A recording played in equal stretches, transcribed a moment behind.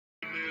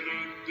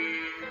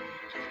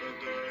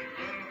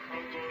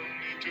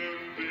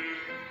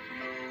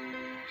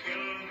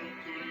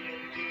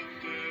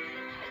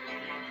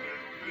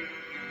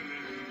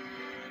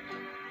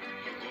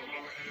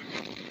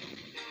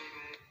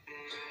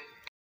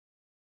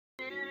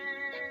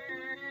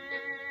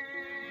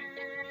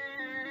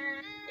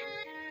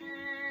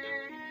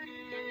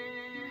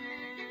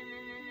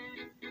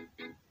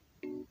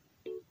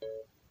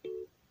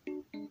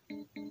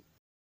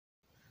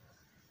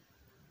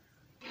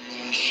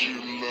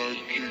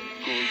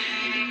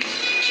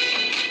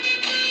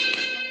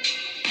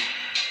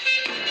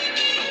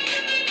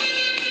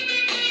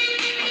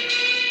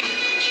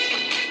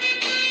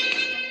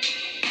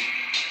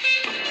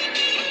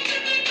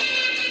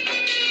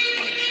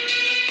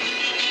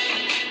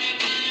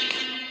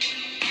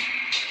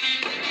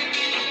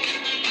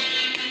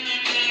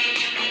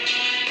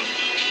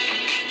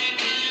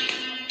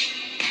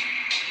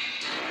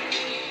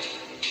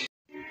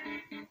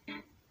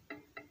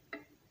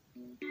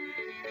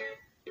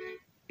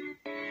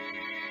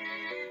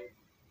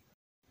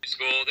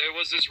School, there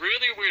was this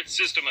really weird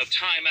system of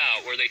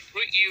timeout where they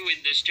put you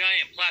in this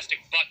giant plastic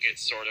bucket,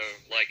 sort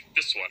of like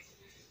this one.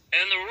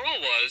 And the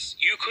rule was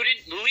you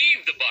couldn't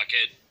leave the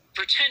bucket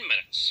for 10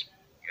 minutes.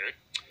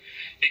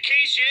 In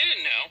case you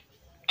didn't know,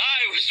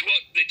 I was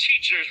what the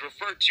teachers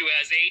referred to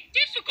as a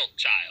difficult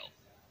child,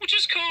 which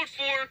is code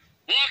for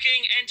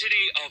walking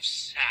entity of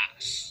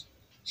sass.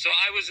 So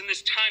I was in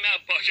this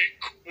timeout bucket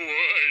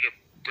quite a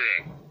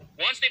bit.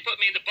 Once they put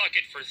me in the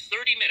bucket for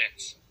 30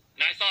 minutes,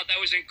 and I thought that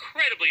was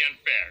incredibly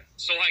unfair.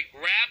 So I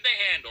grabbed the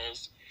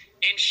handles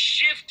and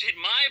shifted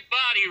my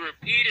body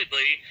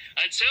repeatedly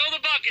until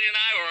the bucket and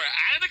I were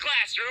out of the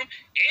classroom,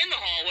 in the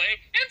hallway,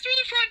 and through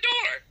the front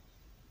door.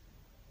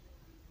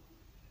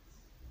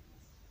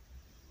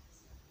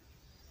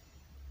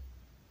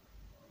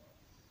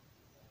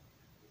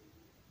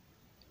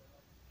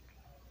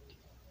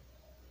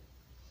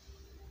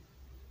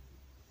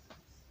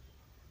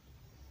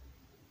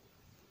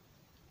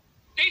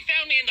 They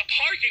found me in the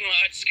parking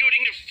lot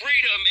scooting to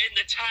freedom in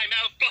the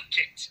timeout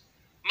bucket.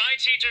 My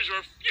teachers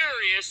were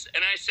furious,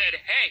 and I said,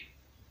 hey,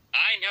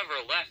 I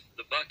never left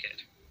the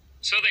bucket.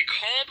 So they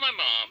called my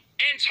mom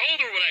and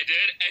told her what I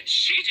did, and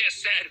she just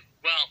said,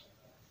 well,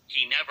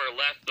 he never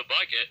left the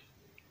bucket.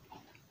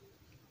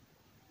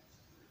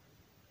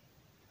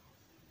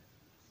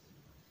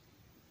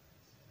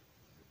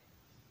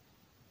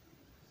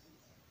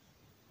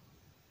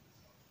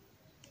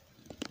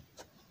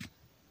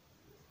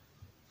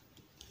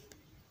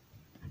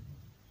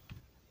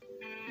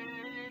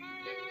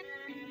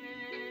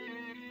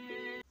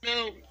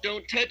 No,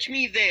 don't touch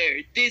me there.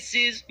 This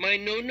is my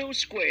no-no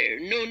square.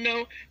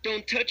 No,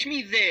 don't touch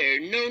me there.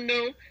 No,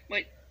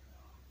 my...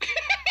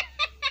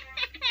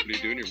 What are you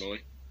doing here,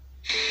 Molly?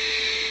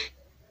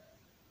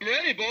 I'm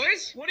ready,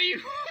 boys. What are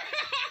you...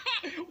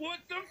 What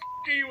the f***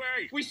 are you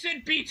wearing? We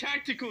said be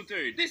tactical,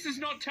 dude. This is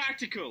not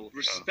tactical.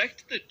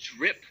 Respect the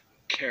drip,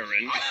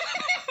 Karen.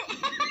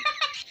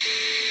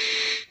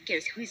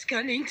 Guess who's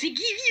coming to give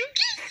you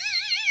kisses?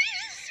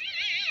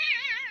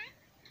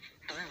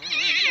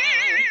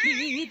 Give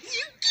you kisses.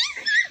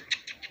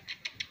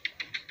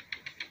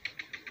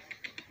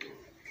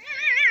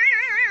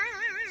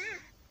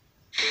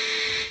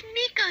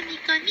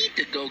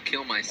 To go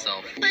kill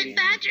myself. But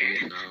Badger,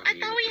 I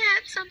thought we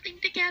had something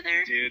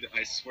together. Dude,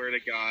 I swear to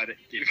God,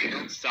 if you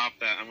don't stop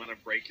that, I'm gonna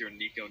break your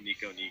Nico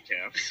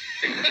kneecaps.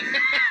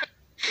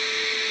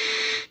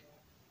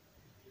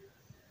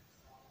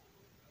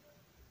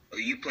 Oh,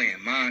 you playing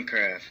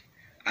Minecraft?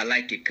 I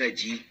like it, cut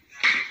G.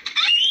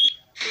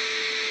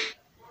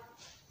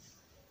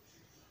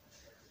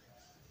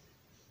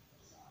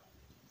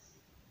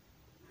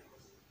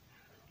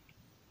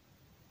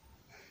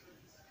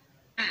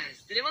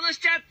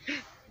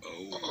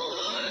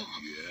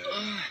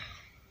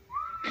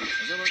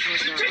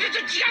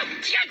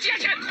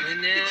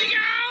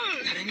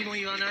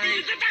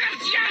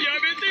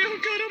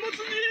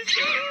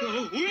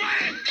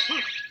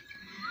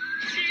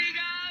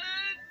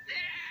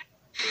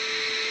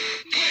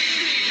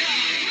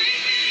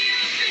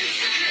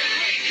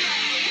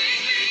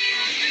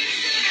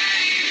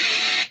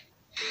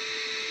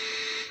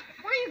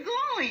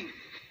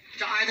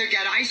 To either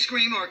get ice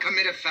cream or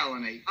commit a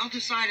felony. I'll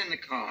decide in the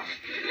car.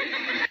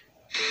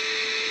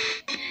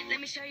 Let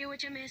me show you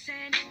what you're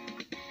missing.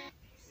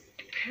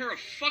 A pair of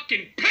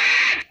fucking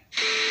pants!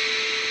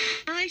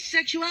 My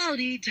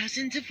sexuality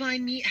doesn't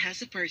define me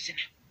as a person.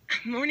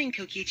 Morning,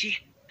 Kokichi.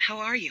 How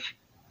are you?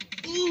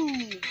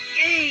 Ooh,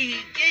 gay,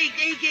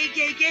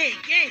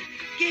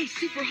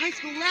 super high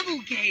school level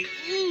gay.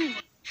 Ooh.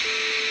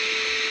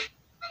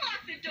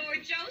 Lock the door,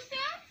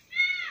 Joseph.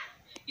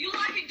 You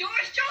locking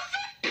doors,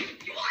 Joseph?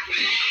 You locking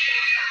doors,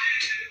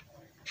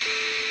 Joseph?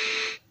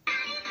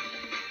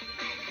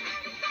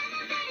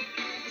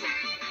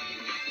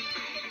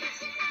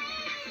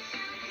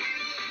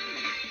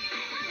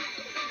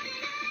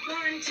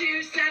 1,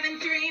 2, 7,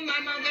 3. My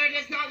mother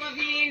does not love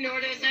me,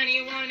 nor does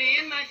anyone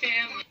in my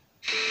family.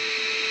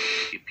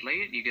 You play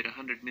it, you get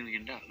 $100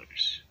 million.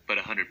 But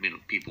 100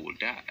 million people will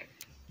die.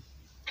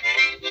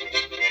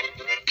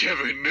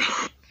 Kevin, no.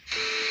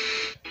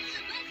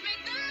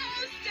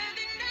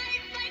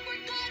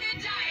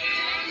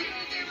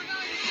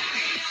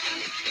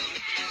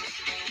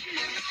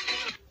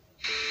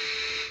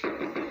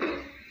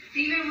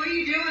 Steven, what are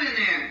you doing in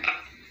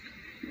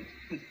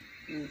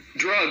there?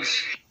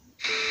 Drugs.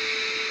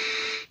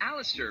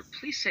 Alistair,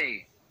 please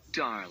say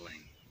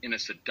darling in a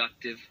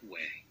seductive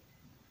way.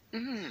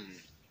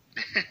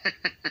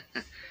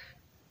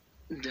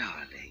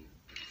 Darling.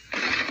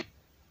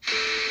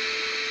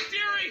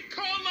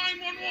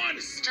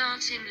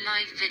 Starting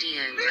live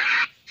video.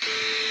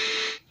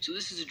 So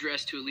this is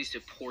addressed to at least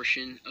a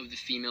portion of the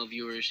female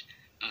viewers.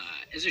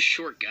 As a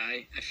short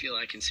guy, I feel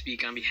I can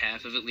speak on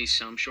behalf of at least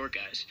some short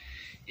guys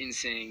in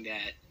saying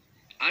that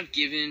I've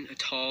given a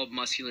tall,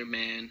 muscular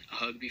man a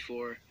hug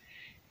before,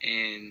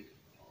 and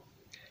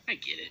I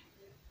get it.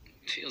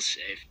 It feels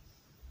safe.